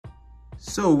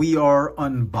So we are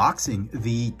unboxing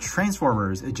the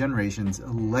Transformers Generations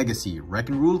Legacy Wreck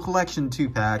and Rule Collection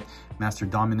 2-pack Master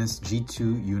Dominus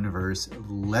G2 Universe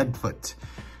Leadfoot.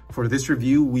 For this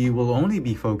review, we will only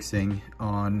be focusing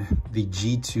on the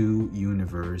G2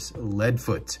 Universe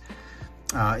Leadfoot.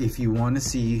 If you want to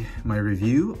see my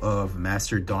review of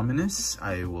Master Dominus,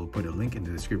 I will put a link in the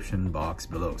description box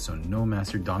below. So no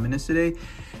Master Dominus today.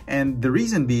 And the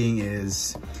reason being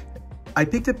is I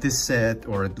picked up this set,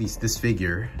 or at least this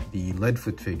figure, the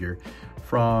Leadfoot figure,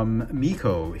 from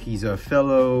Miko. He's a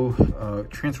fellow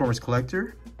Transformers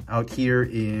collector out here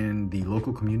in the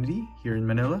local community here in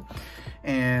Manila.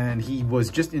 And he was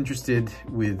just interested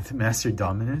with Master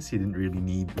Dominus. He didn't really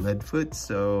need Leadfoot,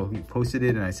 so he posted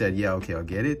it and I said, yeah, okay, I'll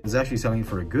get it. It was actually selling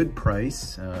for a good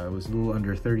price. It was a little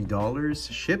under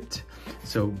 $30 shipped.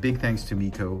 So big thanks to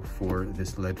Miko for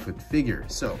this Leadfoot figure.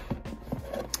 So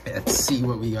let's see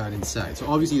what we got inside. So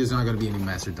obviously there's not going to be any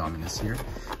Master Dominus here.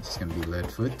 It's just going to be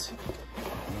Leadfoot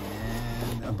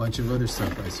and a bunch of other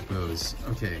stuff, I suppose.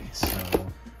 Okay, so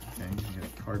you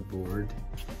got cardboard.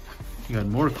 You got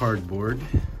more cardboard.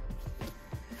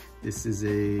 This is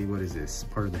a, what is this?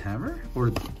 Part of the hammer? Or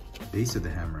the base of the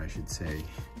hammer, I should say.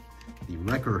 The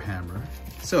wrecker hammer.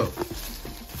 So,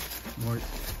 more,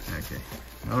 okay,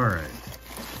 all right.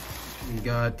 We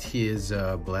got his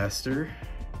blaster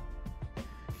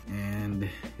and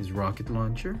his rocket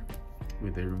launcher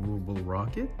with a removable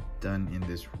rocket done in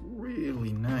this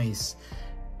really nice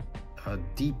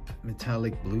deep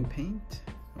metallic blue paint.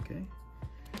 Okay,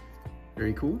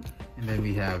 very cool. And then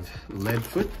we have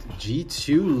Leadfoot,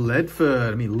 G2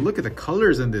 Leadfoot. I mean, look at the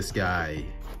colors on this guy.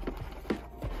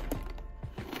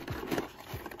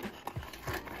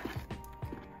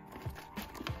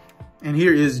 And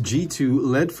here is G2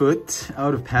 Leadfoot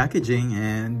out of packaging,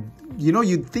 and you know,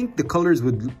 you'd think the colors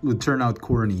would turn out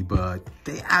corny, but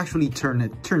they actually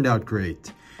turned out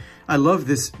great. I love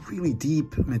this really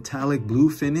deep metallic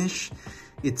blue finish.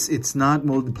 It's not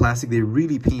molded plastic. They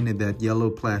really painted that yellow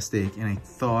plastic, and I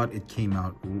thought it came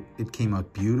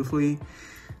out beautifully.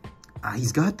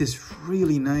 He's got this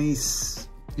really nice,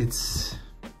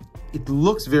 it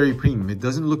looks very premium. It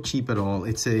doesn't look cheap at all.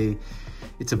 It's a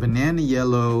banana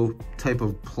yellow type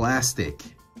of plastic.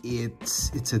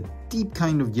 It's a deep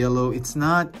kind of yellow. It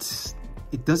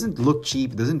doesn't look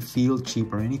cheap, it doesn't feel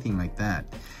cheap or anything like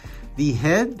that. The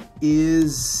head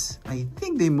is, I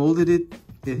think they molded it,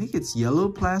 I think it's yellow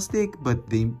plastic, but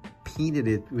they painted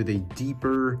it with a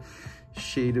deeper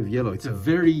shade of yellow. It's a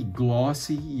very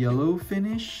glossy yellow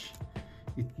finish.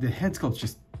 The head sculpt's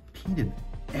just painted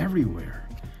everywhere.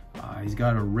 He's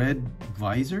got a red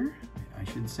visor, I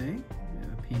should say,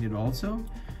 painted also.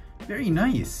 Very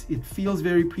nice. It feels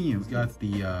very premium. It's got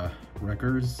the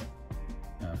Wreckers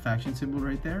faction symbol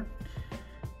right there.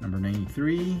 Number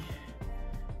 93.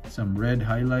 Some red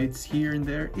highlights here and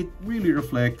there. It really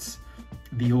reflects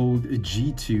the old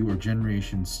G2 or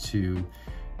Generations 2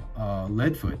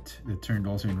 Leadfoot that turned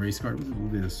also in race car. It was a little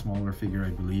bit of a smaller figure,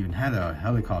 I believe, and had a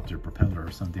helicopter propeller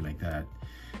or something like that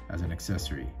as an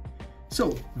accessory.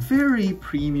 So, very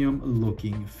premium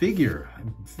looking figure.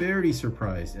 I'm very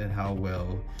surprised at how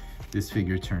well this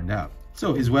figure turned out.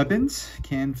 So his weapons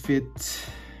can fit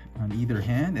on either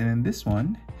hand, and then this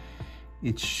one,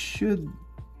 it should,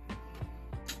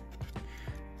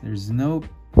 there's no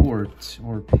port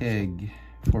or peg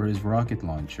for his rocket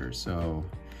launcher, so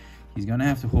he's gonna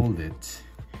have to hold it,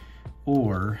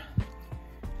 or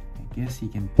I guess he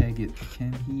can peg it.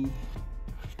 Can he?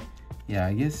 Yeah,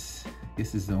 I guess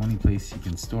this is the only place you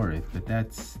can store it, but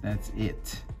that's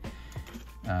it.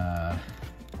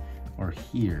 Or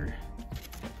here,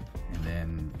 and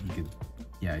then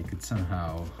you could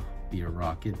somehow be a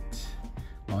rocket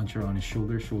launcher on his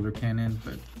shoulder cannon,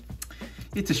 but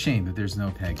it's a shame that there's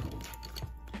no peg hold.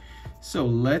 So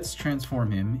let's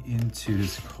transform him into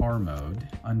his car mode.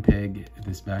 Unpeg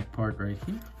this back part right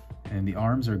here, and the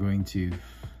arms are going to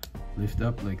lift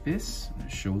up like this,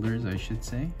 shoulders I should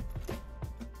say,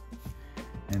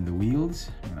 and the wheels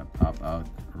are gonna pop out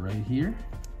right here.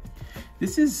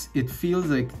 It feels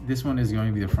like this one is going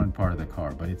to be the front part of the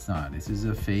car, but it's not. This is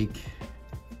a fake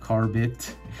car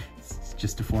bit. It's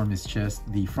just to form his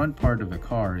chest. The front part of the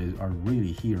car are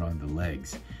really here on the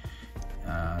legs.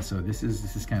 So this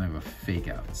is kind of a fake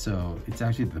out. So it's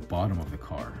actually at the bottom of the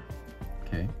car,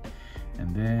 okay?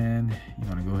 And then you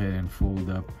want to go ahead and fold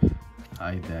up,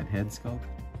 hide that head sculpt.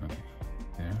 Okay,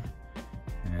 there.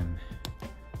 And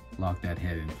lock that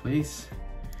head in place.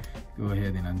 Go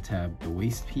ahead and untab the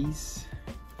waist piece.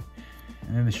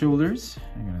 And then the shoulders,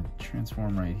 I'm gonna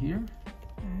transform right here.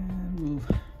 And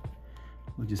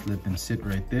we'll just let them sit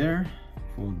right there.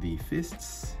 Fold the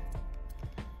fists.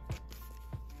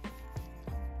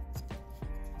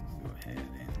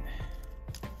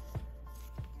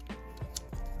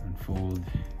 fold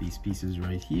these pieces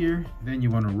right here. Then you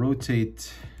want to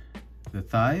rotate the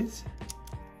thighs.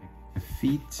 The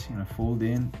feet, you know, fold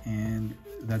in, and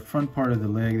that front part of the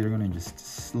leg, they're gonna just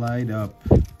slide up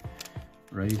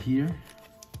right here.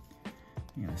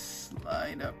 You're gonna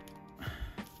slide up,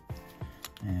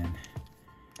 and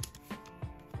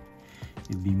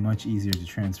it'd be much easier to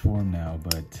transform now,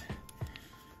 but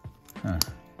okay.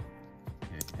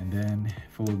 And then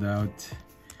fold out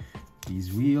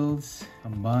these wheels,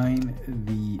 combine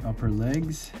the upper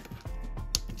legs.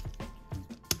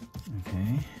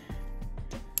 Okay.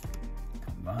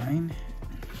 Combine.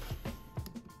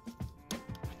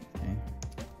 Okay.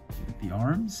 The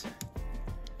arms.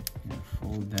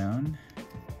 Fold down,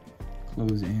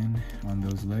 close in on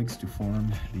those legs to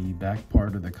form the back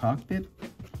part of the cockpit.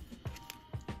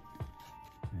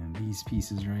 And these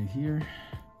pieces right here.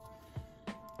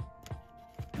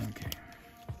 Okay.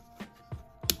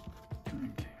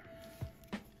 Okay.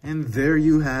 And there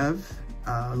you have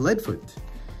Leadfoot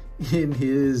in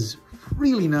his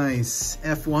really nice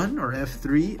F1 or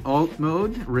F3 alt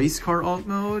mode, race car alt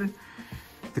mode.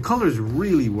 The colors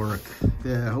really work.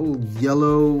 The whole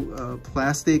yellow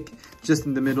plastic just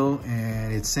in the middle,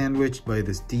 and it's sandwiched by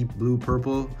this deep blue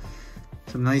purple.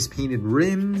 Some nice painted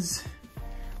rims.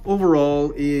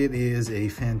 Overall, it is a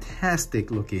fantastic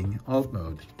looking alt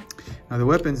mode. Now the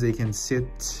weapons, they can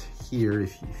sit here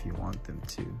if you want them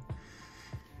to.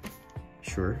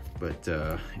 Sure, but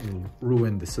it'll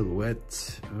ruin the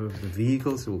silhouette of the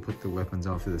vehicle, so we'll put the weapons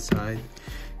off to the side.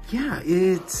 Yeah,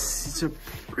 it's a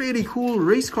pretty cool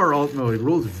race car alt mode. It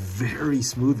rolls very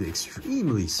smoothly,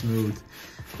 extremely smooth.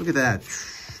 Look at that.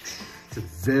 It's a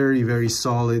very, very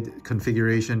solid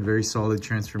configuration, very solid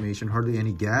transformation, hardly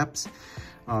any gaps.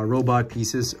 Robot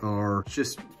pieces are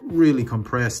just really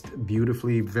compressed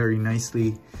beautifully, very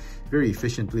nicely, very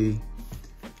efficiently.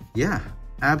 Yeah,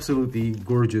 absolutely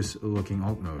gorgeous looking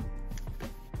alt mode.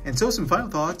 And so some final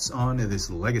thoughts on this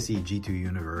Legacy G2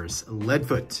 Universe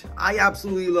Leadfoot. I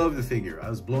absolutely love the figure. I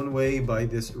was blown away by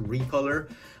this recolor.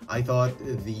 I thought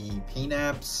the paint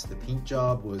apps, the paint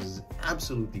job was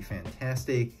absolutely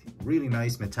fantastic. Really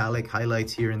nice metallic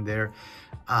highlights here and there.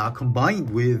 Combined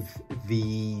with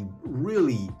the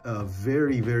really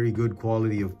very, very good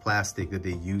quality of plastic that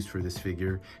they used for this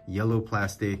figure, yellow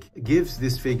plastic, gives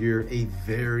this figure a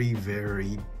very,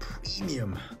 very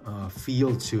premium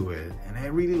feel to it, and I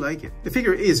really like it. The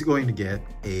figure is going to get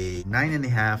a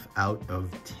 9.5 out of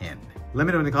 10. Let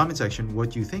me know in the comment section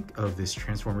what you think of this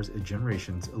Transformers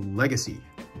Generations Legacy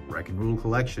Wreck and Rule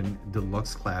Collection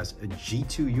Deluxe Class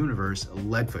G2 Universe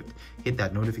Leadfoot. Hit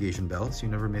that notification bell so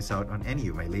you never miss out on any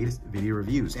of my latest video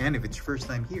reviews. And if it's your first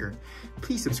time here,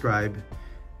 please subscribe.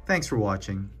 Thanks for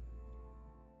watching.